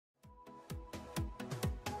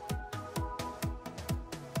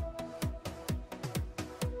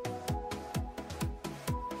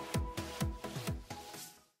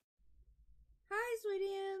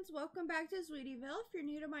welcome back to Zweetieville. If you're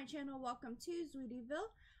new to my channel, welcome to Zweetieville.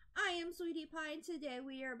 I am Sweetie Pie, and today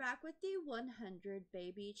we are back with the 100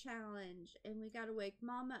 baby challenge. And we gotta wake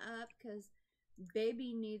Mama up because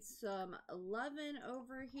baby needs some loving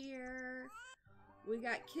over here. We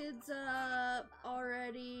got kids up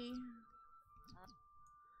already.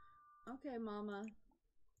 Okay, Mama.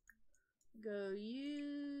 Go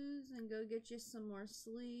use and go get you some more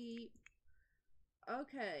sleep.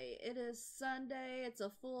 Okay, it is Sunday. It's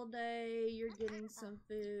a full day. You're getting some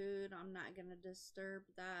food. I'm not gonna disturb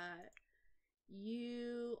that.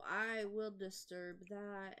 I will disturb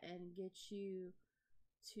that and get you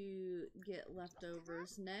to get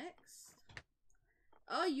leftovers next.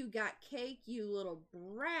 Oh, you got cake, you little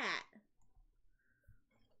brat.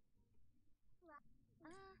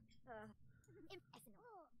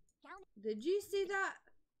 Did you see that?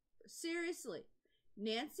 Seriously.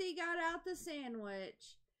 Nancy got out the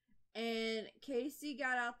sandwich and Casey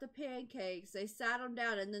got out the pancakes. They sat them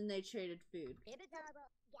down and then they traded food.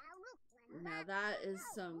 Now that is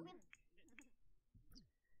some...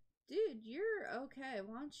 Dude, you're okay.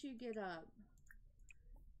 Why don't you get up?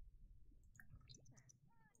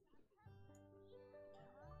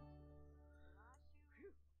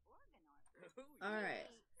 Alright.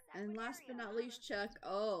 And last but not least, Chuck.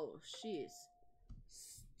 Oh, she's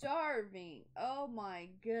starving. Oh my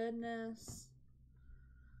goodness.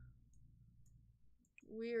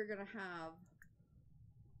 We are gonna have...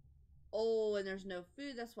 Oh, and there's no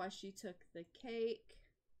food. That's why she took the cake.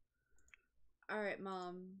 Alright,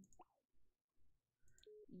 Mom.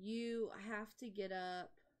 You have to get up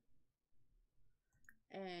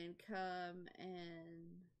and come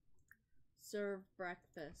and serve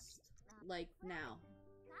breakfast. Like now.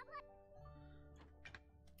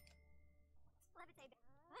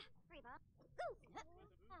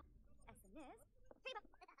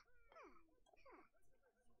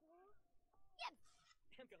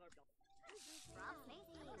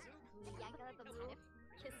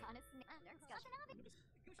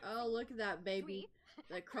 Oh, look at that baby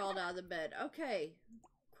that crawled out of the bed. Okay,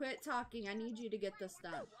 quit talking. I need you to get this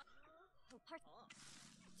done.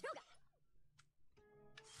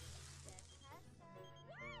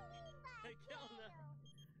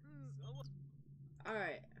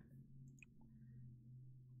 Alright.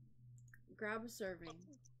 Grab a serving.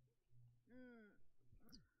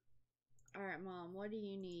 Alright, Mom, what do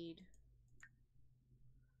you need?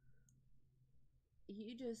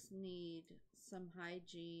 You just need some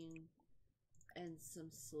hygiene and some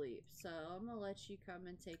sleep. So I'm gonna let you come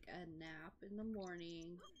and take a nap in the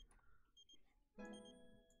morning.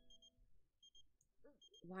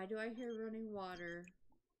 Why do I hear running water?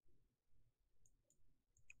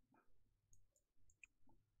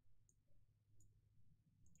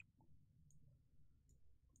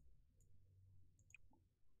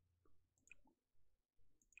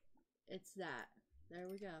 It's that. There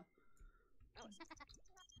we go.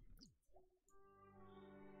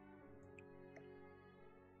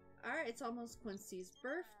 Alright, it's almost Quincy's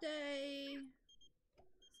birthday.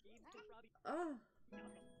 Oh.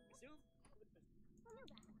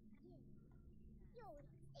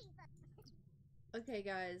 Okay,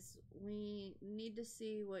 guys. We need to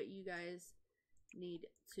see what you guys need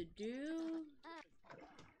to do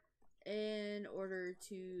in order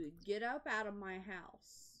to get up out of my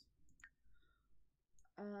house.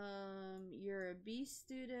 You're a B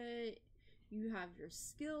student. You have your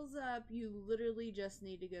skills up. You literally just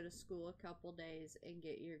need to go to school a couple days and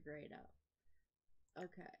get your grade up.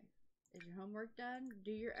 Okay. Is your homework done?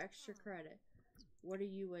 Do your extra credit. What are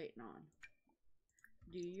you waiting on?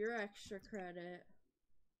 Do your extra credit.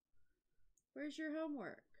 Where's your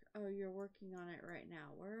homework? Oh, you're working on it right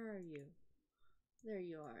now. Where are you? There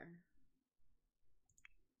you are.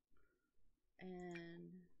 And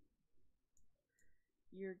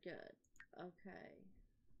you're good. Okay.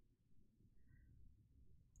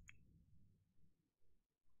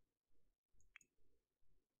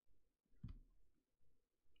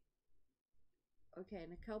 Okay,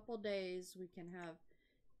 in a couple days we can have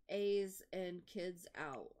A's and kids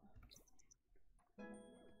out.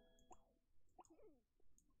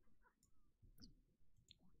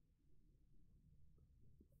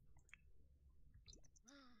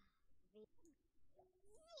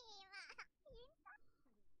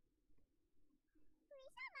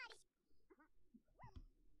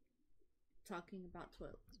 Talking about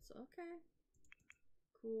toilets. Okay.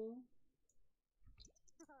 Cool.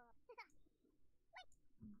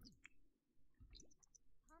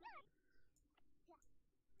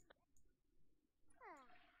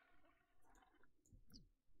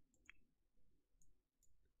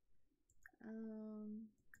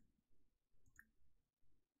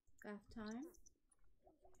 Bath time.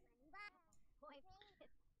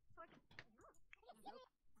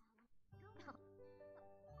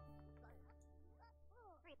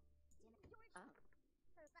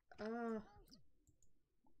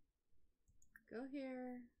 Go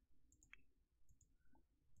here.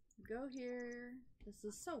 Go here. This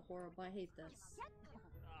is so horrible. I hate this.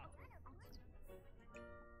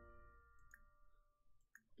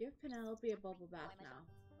 Give Penelope a bubble bath now.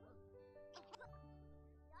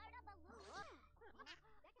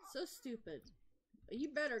 So stupid. You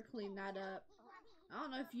better clean that up. I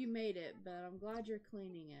don't know if you made it, but I'm glad you're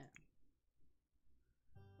cleaning it.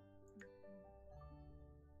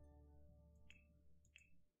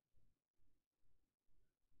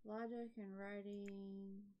 Logic and writing.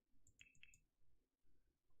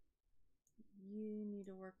 You need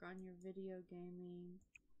to work on your video gaming.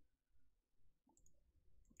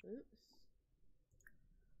 Oops.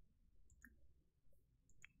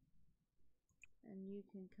 And you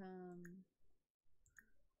can come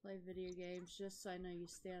play video games just so I know you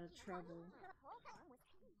stay out of trouble.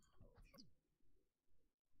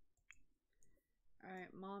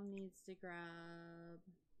 Alright, Mom needs to grab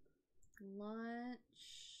lunch.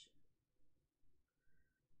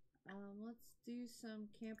 Let's do some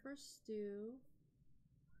camper stew.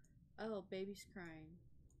 Oh, baby's crying.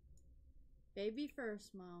 Baby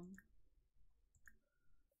first, Mom.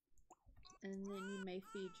 And then you may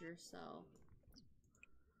feed yourself.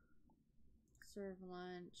 Serve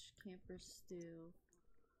lunch, camper stew.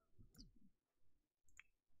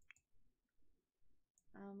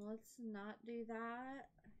 Let's not do that.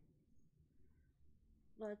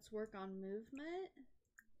 Let's work on movement.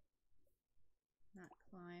 Not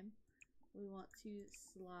climb. We want to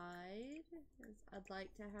slide. I'd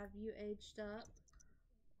like to have you aged up.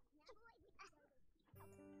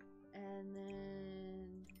 And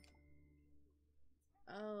then...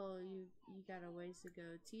 oh, you got a ways to go.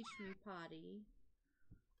 Teach me potty,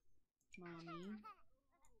 Mommy.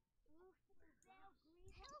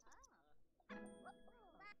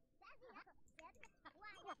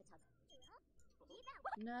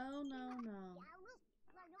 No, no, no.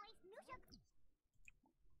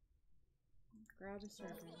 Grab a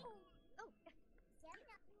serving.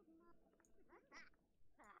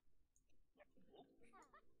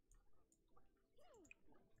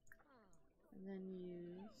 And then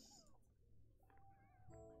use.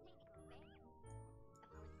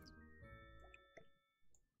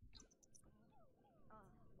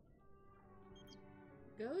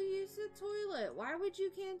 Go use the toilet. Why would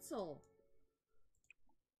you cancel?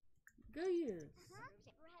 Go use.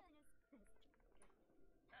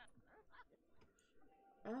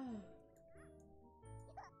 Oh.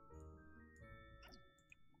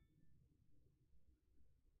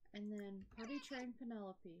 And then potty train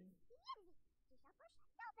Penelope.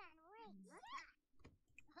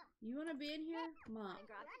 You want to be in here? Mom.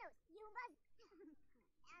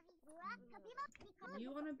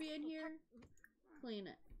 You want to be in here? Clean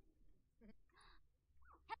it.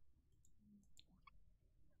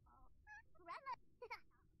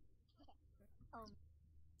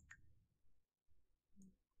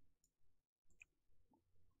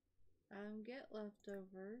 Get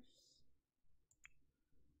leftovers.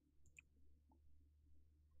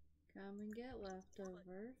 Come and get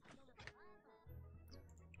leftovers.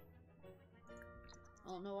 I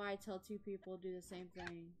don't know why I tell two people to do the same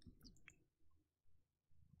thing.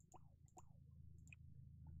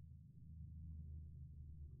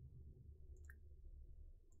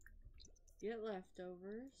 Get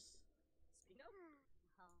leftovers.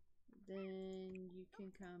 Then you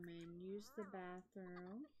can come and use the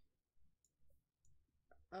bathroom.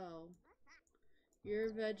 Oh, you're a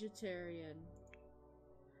vegetarian.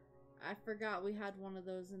 I forgot we had one of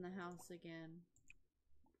those in the house again.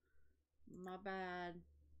 My bad.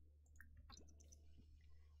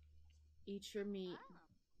 Eat your meat.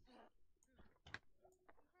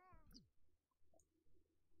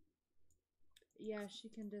 Yeah, she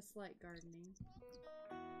can dislike gardening.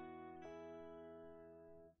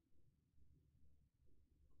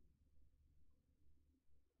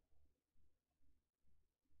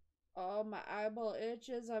 Oh, my eyeball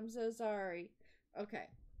itches. I'm so sorry. Okay.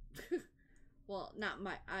 Well, not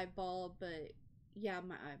my eyeball, but yeah,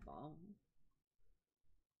 my eyeball.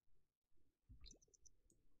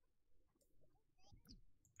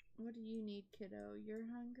 What do you need, kiddo? You're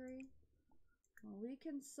hungry? Well, we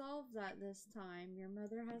can solve that this time. Your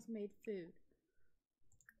mother has made food.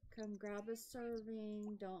 Come grab a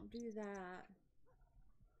serving. Don't do that.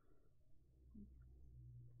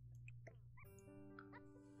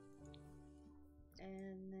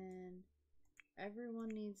 And then everyone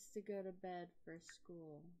needs to go to bed for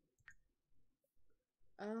school.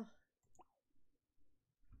 Oh,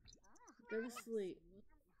 go to sleep.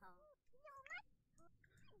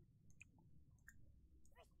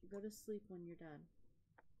 Go to sleep when you're done.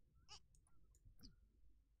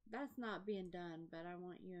 That's not being done, but I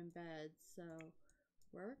want you in bed, so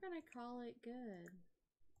we're gonna call it good.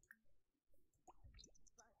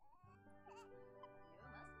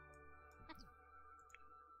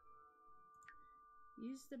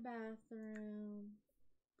 Use the bathroom.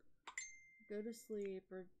 Go to sleep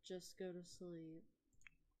or just go to sleep.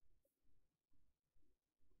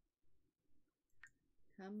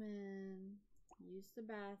 Come in. Use the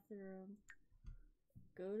bathroom.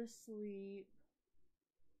 Go to sleep.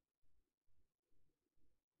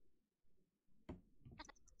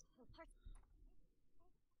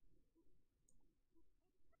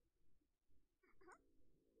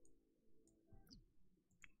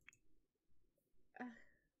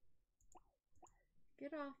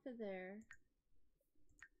 Get off of there.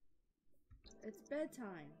 It's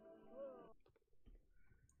bedtime.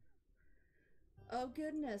 Oh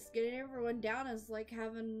goodness, getting everyone down is like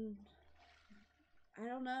having... I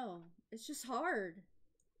don't know. It's just hard.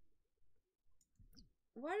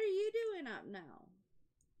 What are you doing up now?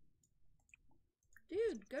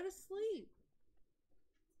 Dude, go to sleep.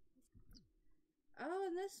 Oh,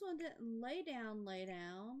 and this one didn't lay down, lay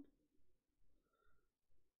down.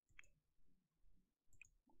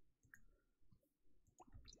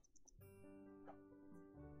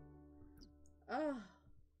 Oh,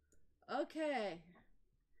 okay.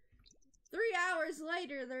 3 hours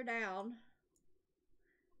later, they're down.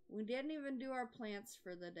 We didn't even do our plants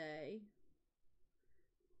for the day.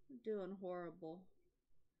 We're doing horrible.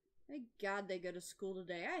 Thank God they go to school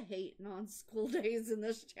today. I hate non-school days in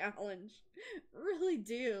this challenge. Really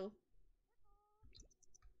do.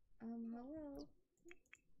 Hello.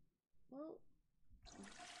 Well.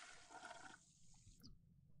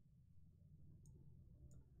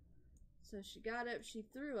 So she got up, she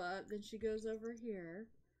threw up, then she goes over here.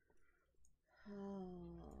 Oh.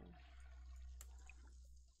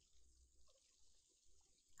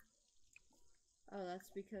 Oh, that's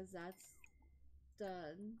because that's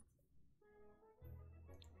done.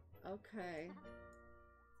 Okay.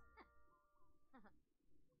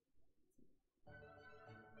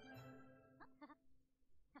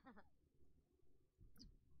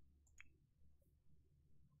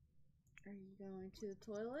 Are you going to the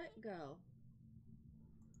toilet? Go.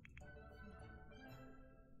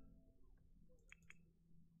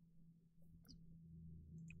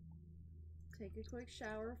 Take a quick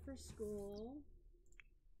shower for school.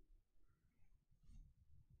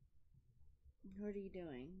 What are you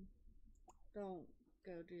doing? Don't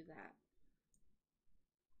go do that.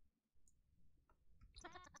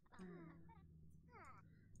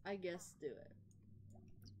 I guess do it.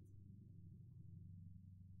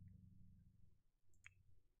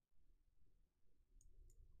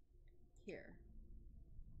 Here.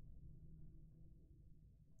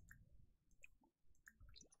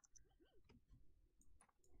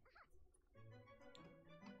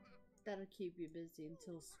 That'll keep you busy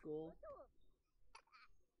until school.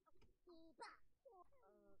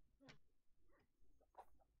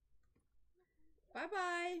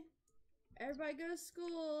 Bye-bye. Everybody go to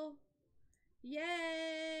school. Yay!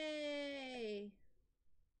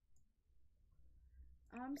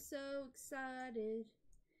 I'm so excited.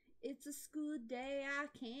 It's a school day, I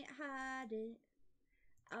can't hide it.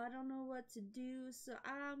 I don't know what to do, so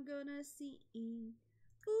I'm gonna sing.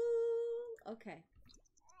 Ooh, okay.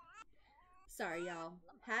 Sorry, y'all.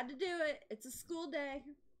 Had to do it. It's a school day.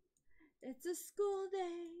 It's a school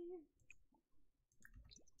day.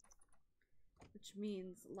 Which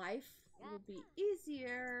means life will be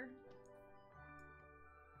easier.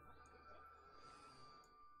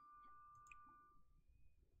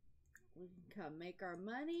 We can come make our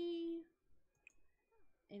money.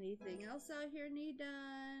 Anything else out here need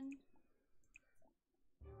done?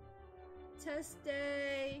 Test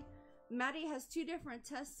day. Maddie has 2 different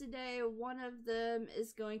tests today. One of them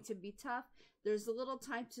is going to be tough. There's a little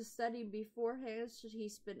time to study beforehand. Should he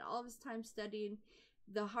spend all of his time studying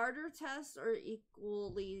the harder tests or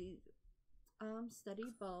equally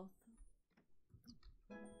study both?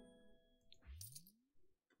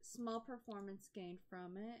 Small performance gain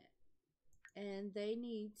from it. And they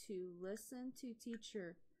need to listen to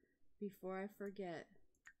teacher before I forget.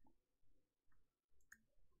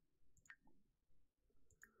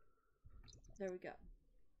 There we go.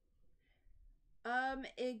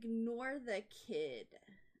 Ignore the kid.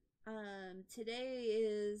 Today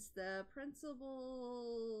is the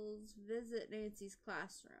principal's visit Nancy's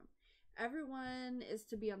classroom. Everyone is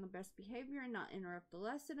to be on the best behavior and not interrupt the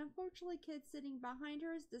lesson. Unfortunately, kid sitting behind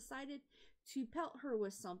her has decided to pelt her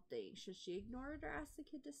with something. Should she ignore it or ask the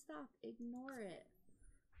kid to stop? Ignore it.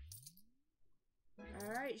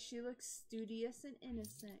 Alright, she looks studious and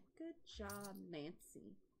innocent. Good job,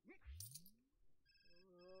 Nancy.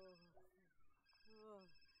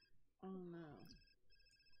 Oh no.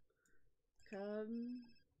 Come.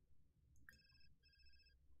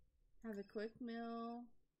 Have a quick meal.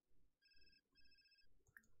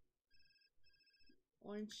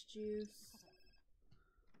 Orange juice.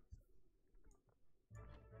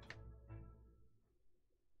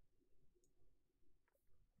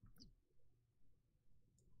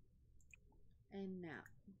 And nap.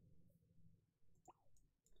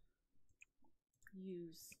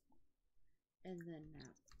 Use. And then nap.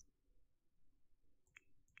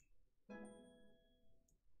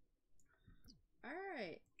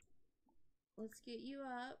 Alright. Let's get you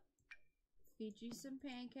up. Feed you some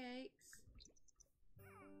pancakes.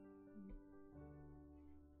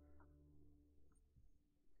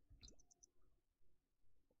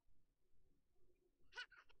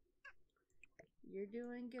 You're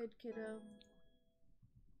doing good, kiddo.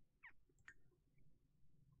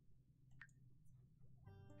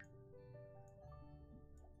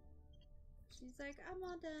 She's like, I'm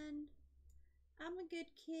all done. I'm a good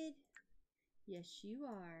kid. Yes, you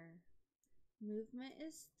are. Movement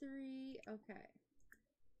is 3. Okay.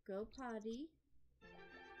 Go potty.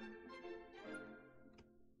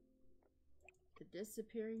 The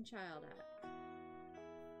disappearing child act.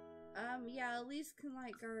 Yeah, Elise can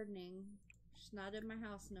like gardening. She's not in my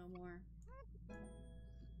house no more.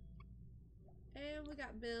 And we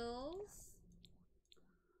got bills.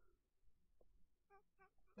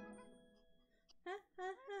 Ha ha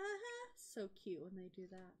ha ha. So cute when they do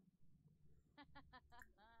that.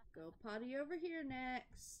 Go potty over here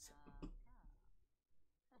next.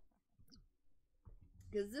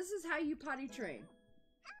 Because this is how you potty train.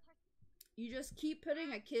 You just keep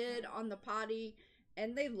putting a kid on the potty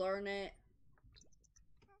and they learn it.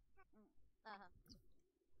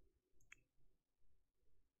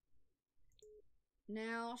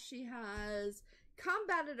 Now she has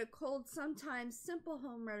combated a cold. Sometimes simple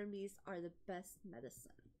home remedies are the best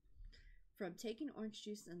medicine. From taking orange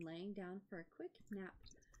juice and laying down for a quick nap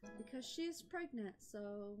because she is pregnant,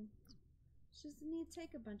 so she doesn't need to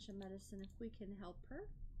take a bunch of medicine. If we can help her,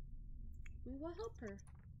 we will help her.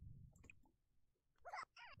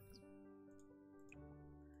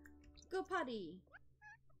 Go potty.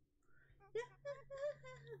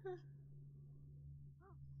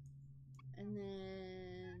 And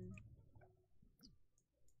then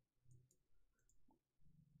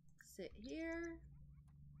sit here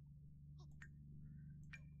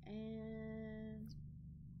and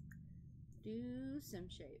do sim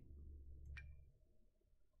shape.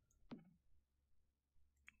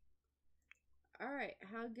 Alright,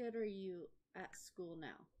 how good are you at school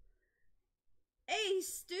now? A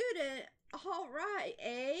student. Alright,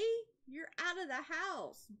 A, you're out of the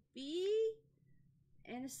house. B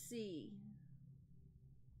and a C.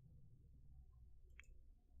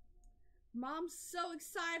 Mom's so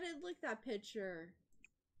excited. Look at that picture.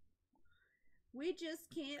 We just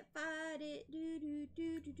can't fight it. Do do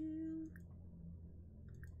do do do.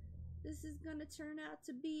 This is gonna turn out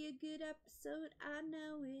to be a good episode. I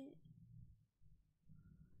know it.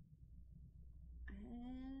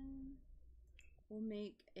 And we'll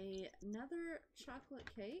make another chocolate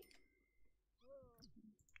cake.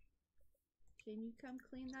 Can you come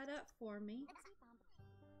clean that up for me?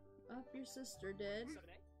 Oh, your sister did.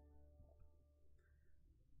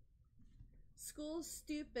 School's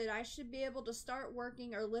stupid. I should be able to start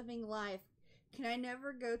working or living life. Can I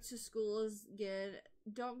never go to school again?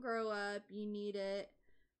 Don't grow up. You need it.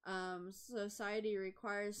 Society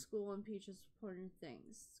requires school and teaches important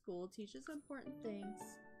things. School teaches important things.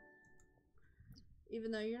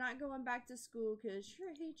 Even though you're not going back to school because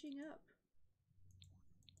you're aging up.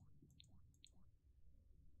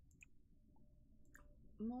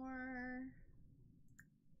 More.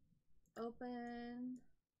 Open.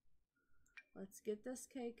 Let's get this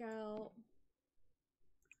cake out.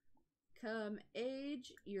 Come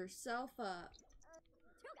age yourself up.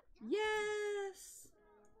 Yes!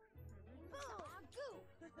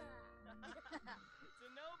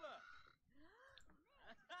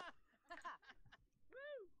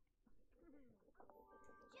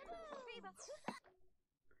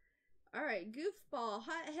 Alright, goofball,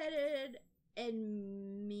 hot-headed,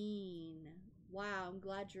 and mean. Wow, I'm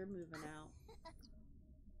glad you're moving out.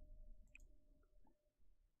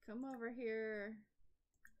 Come over here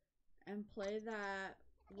and play that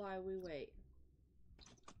while we wait.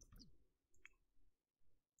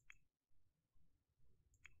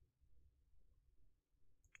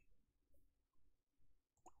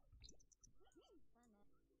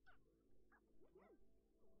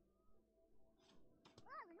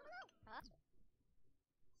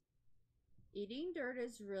 Eating dirt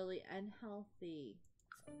is really unhealthy.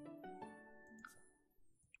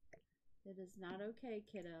 It is not okay,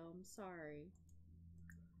 kiddo. I'm sorry.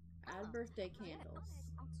 Add birthday candles.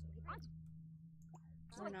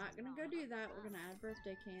 We're not gonna go do that. We're gonna add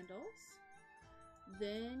birthday candles.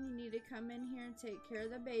 Then you need to come in here and take care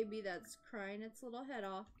of the baby that's crying its little head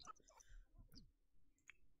off.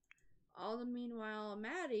 All the meanwhile,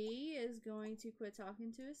 Maddie is going to quit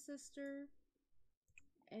talking to his sister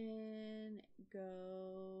and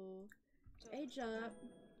go age up.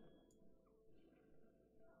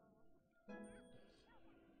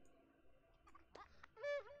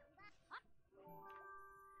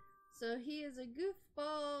 So he is a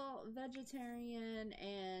goofball, vegetarian,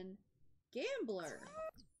 and gambler.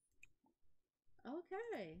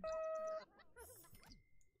 Okay.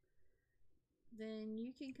 Then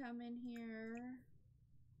you can come in here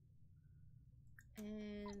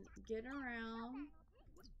and get around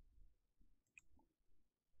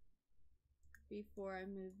before I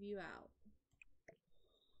move you out.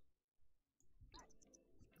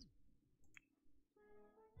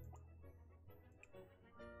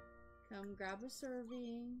 Come grab a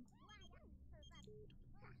serving.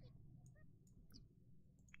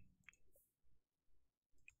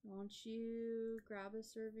 Won't you grab a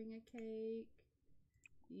serving of cake?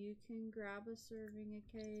 You can grab a serving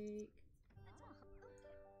of cake.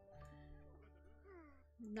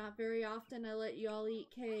 Not very often I let you all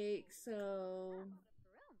eat cake, so...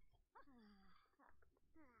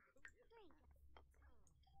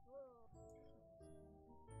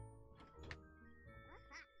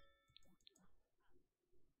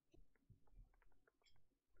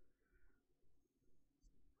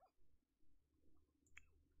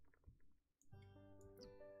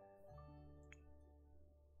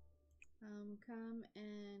 come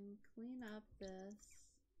and clean up this.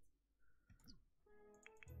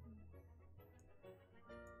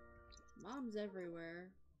 Mom's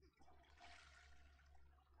everywhere.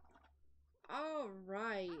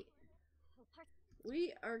 Alright.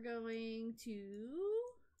 We are going to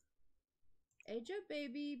age up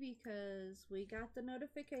baby because we got the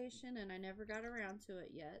notification and I never got around to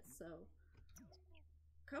it yet, so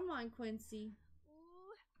come on, Quincy.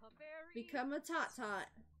 Become a tot-tot.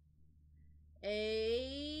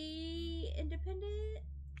 A independent.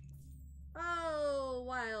 Oh,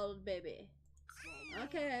 wild baby.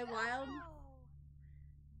 Okay, wild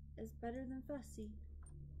is better than fussy.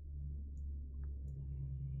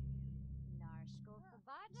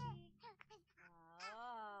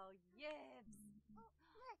 Oh, yes.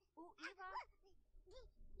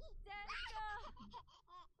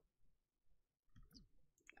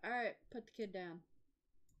 Alright, put the kid down.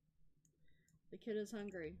 The kid is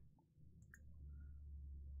hungry.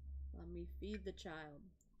 Let me feed the child.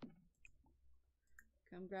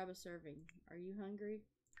 Come grab a serving. Are you hungry?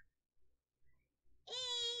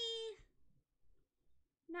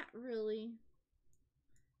 Not really.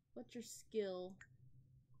 What's your skill?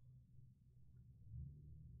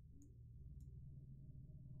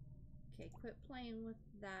 Okay, quit playing with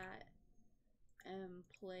that and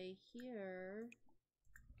play here.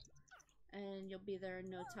 And you'll be there in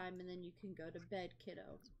no time and then you can go to bed,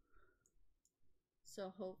 kiddo.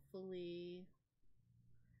 So hopefully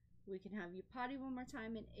we can have you potty one more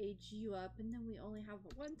time and age you up, and then we only have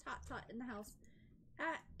one tot-tot in the house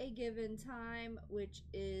at a given time, which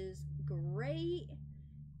is great.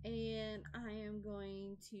 And I am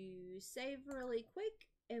going to save really quick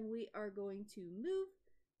and we are going to move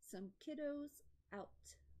some kiddos out.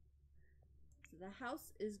 So the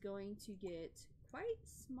house is going to get quite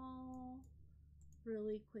small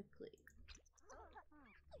really quickly.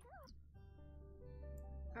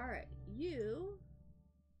 Alright, you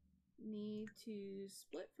need to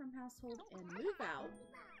split from household and move out.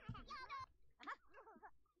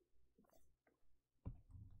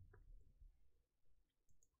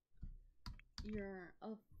 You're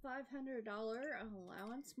a $500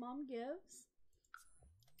 allowance mom gives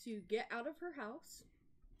to get out of her house.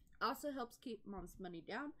 Also helps keep mom's money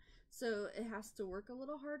down, so it has to work a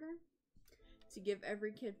little harder to give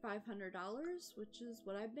every kid $500, which is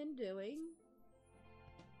what I've been doing.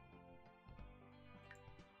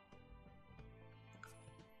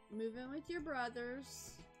 Move in with your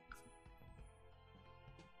brothers.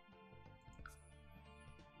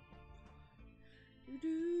 You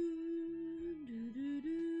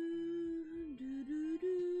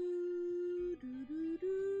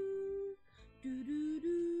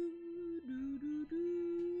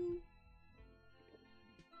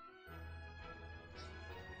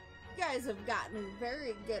guys have gotten a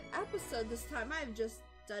very good episode this time. I've just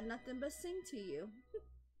done nothing but sing to you.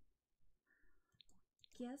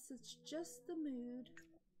 Guess it's just the mood.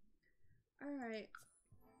 Alright.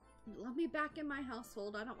 Let me back in my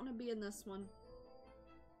household. I don't want to be in this one.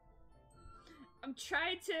 I'm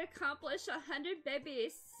trying to accomplish 100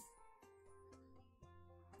 babies.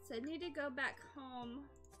 So I need to go back home.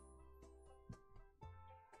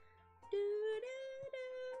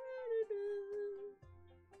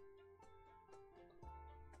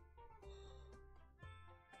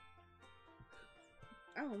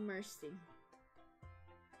 Oh, mercy.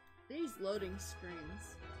 These loading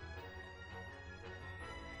screens.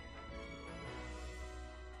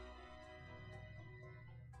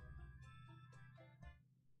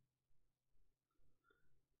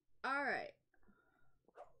 Alright.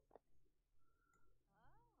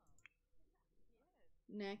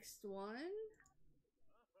 Next one.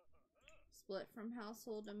 Split from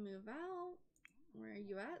household and move out. Where are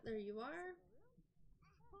you at? There you are.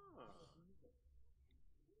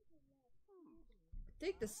 I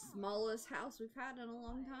think the smallest house we've had in a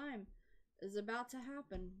long time is about to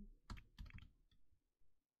happen.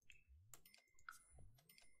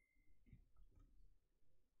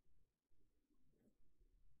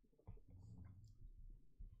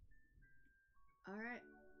 All right.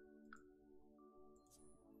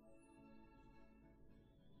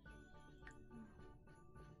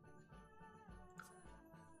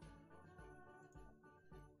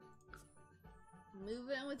 Move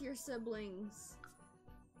in with your siblings.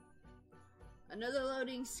 Another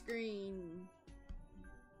loading screen.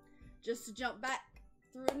 Just to jump back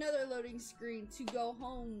through another loading screen to go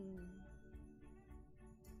home.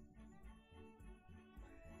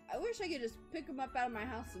 I wish I could just pick them up out of my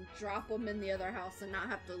house and drop them in the other house and not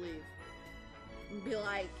have to leave. And be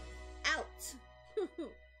like, out!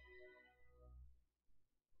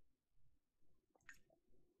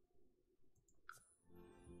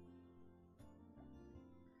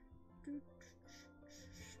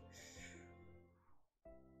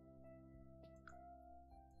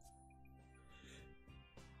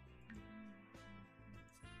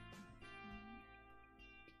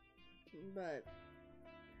 But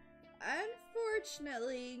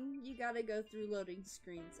unfortunately, you gotta go through loading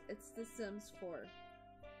screens. It's The Sims 4.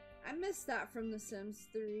 I missed that from The Sims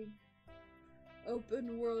 3.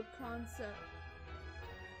 Open world concept.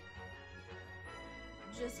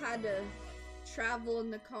 Just had to travel in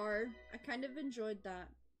the car. I kind of enjoyed that.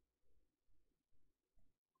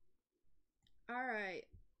 Alright,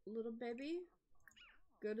 little baby,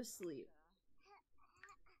 go to sleep.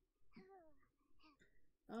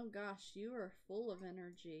 Oh gosh, you are full of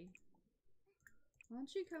energy. Why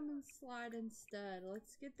don't you come and slide instead?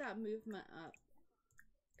 Let's get that movement up.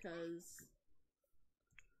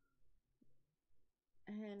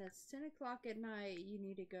 And it's 10 o'clock at night. You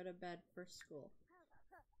need to go to bed for school.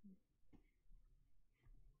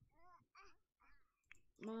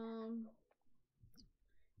 Mom.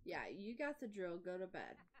 Yeah, you got the drill. Go to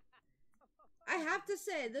bed. I have to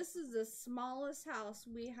say, this is the smallest house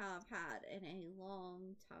we have had in a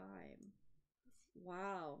long time.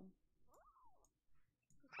 Wow.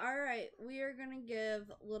 Alright, we are gonna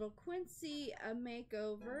give little Quincy a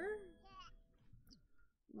makeover.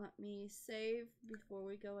 Let me save before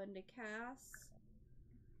we go into cast.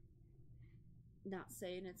 Not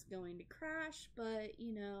saying it's going to crash, but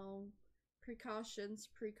you know, precautions,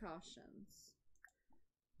 precautions.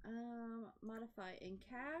 Modify in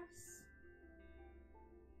cast.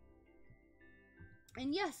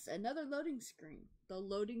 And yes, another loading screen. The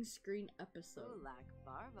loading screen episode. Ulak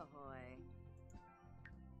Barbahoy.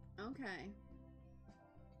 Okay.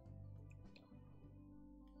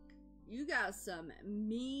 You got some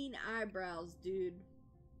mean eyebrows, dude.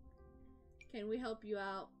 Can we help you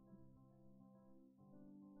out?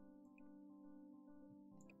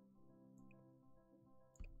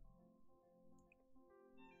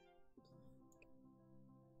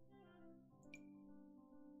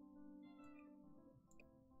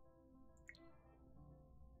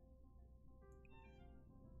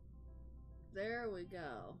 There we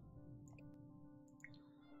go.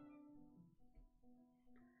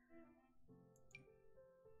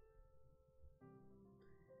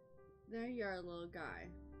 There you are, little guy.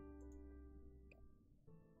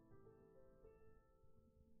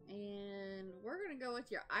 And we're gonna go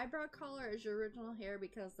with your eyebrow color as your original hair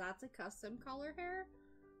because that's a custom color hair.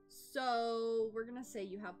 So we're gonna say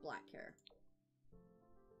you have black hair.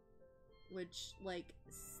 Which, like,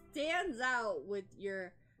 stands out with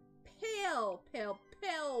your pale, pale,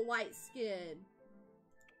 pale white skin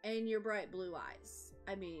and your bright blue eyes.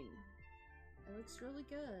 I mean, it looks really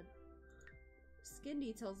good. Skin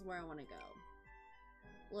details where I want to go.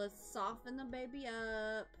 Let's soften the baby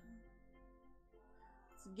up.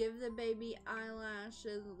 Let's give the baby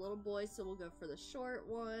eyelashes, a little boy, so we'll go for the short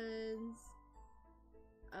ones.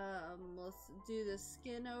 Let's do the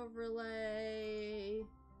skin overlay.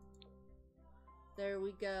 There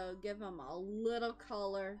we go. Give them a little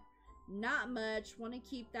color. Not much. Want to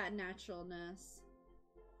keep that naturalness.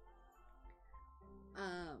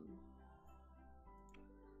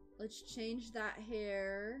 Let's change that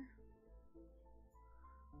hair.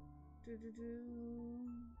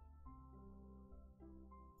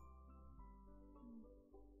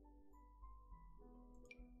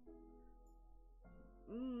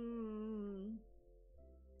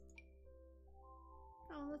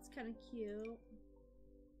 Oh, that's kind of cute.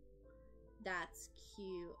 That's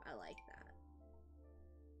cute. I like that.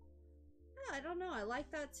 Oh, I don't know. I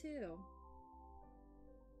like that too.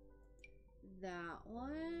 That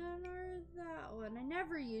one or that one? I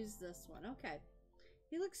never use this one. Okay.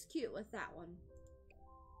 He looks cute with that one.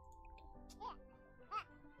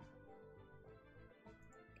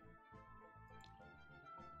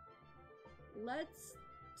 Let's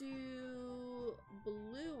do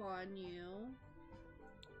blue on you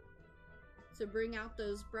to bring out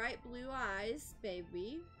those bright blue eyes,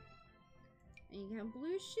 baby. And you have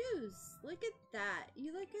blue shoes. Look at that.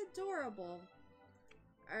 You look adorable.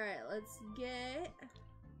 Alright, let's get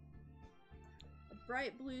a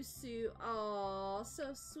bright blue suit. Aw,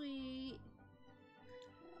 so sweet.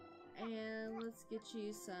 And let's get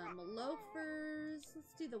you some loafers.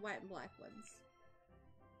 Let's do the white and black ones.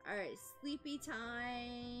 Alright, sleepy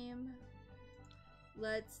time.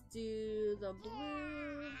 Let's do the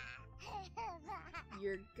blue.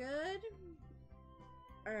 You're good.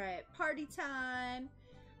 Alright, party time.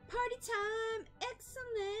 Party time!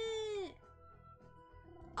 Excellent!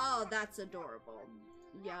 Oh, that's adorable.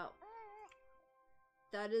 Yep.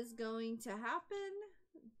 That is going to happen.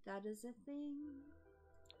 That is a thing.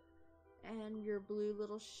 And your blue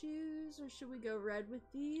little shoes. Or should we go red with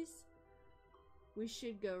these? We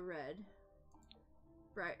should go red.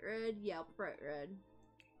 Bright red? Yep, bright red.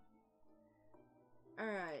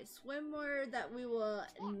 Alright, swimwear that we will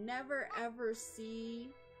never ever see.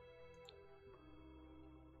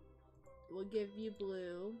 We'll give you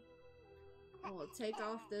blue. And we'll take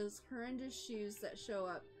off those horrendous shoes that show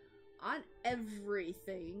up on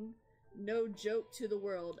everything. No joke to the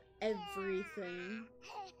world. Everything.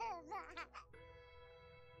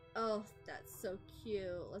 Oh, that's so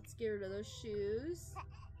cute. Let's get rid of those shoes.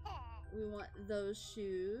 We want those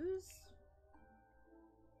shoes.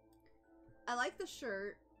 I like the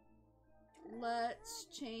shirt. Let's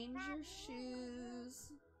change your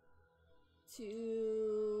shoes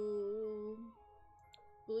to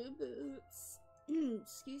blue boots.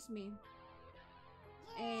 Excuse me.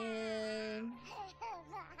 And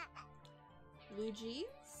blue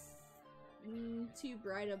jeans. Too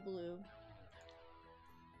bright a blue.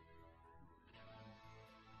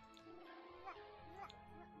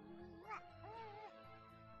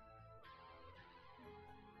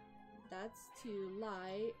 That's too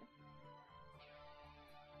light.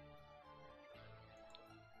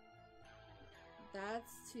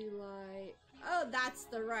 That's too light. Oh, that's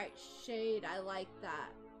the right shade. I like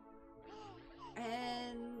that.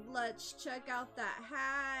 And let's check out that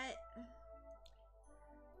hat.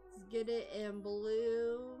 Let's get it in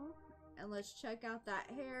blue. And let's check out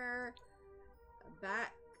that hair.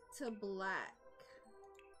 Back to black.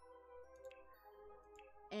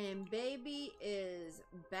 And baby is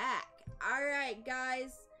back. Alright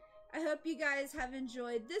guys, I hope you guys have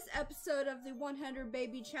enjoyed this episode of the 100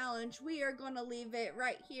 Baby Challenge. We are going to leave it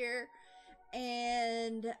right here.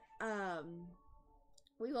 And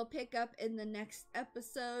we will pick up in the next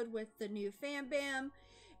episode with the new Fam Bam.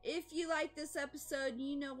 If you like this episode,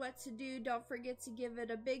 you know what to do. Don't forget to give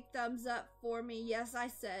it a big thumbs up for me. Yes, I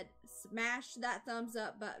said smash that thumbs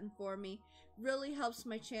up button for me. Really helps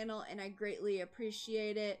my channel and I greatly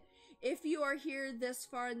appreciate it. If you are here this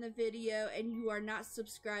far in the video and you are not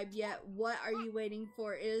subscribed yet, what are you waiting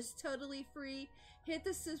for? It is totally free. Hit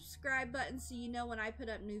the subscribe button so you know when I put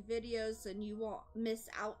up new videos and you won't miss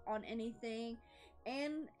out on anything.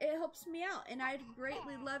 And it helps me out and I'd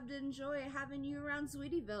greatly love to enjoy having you around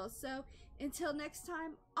Zweetieville. So until next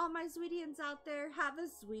time, all my Zweetians out there, have a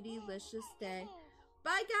Zweetielicious day.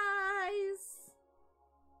 Bye guys!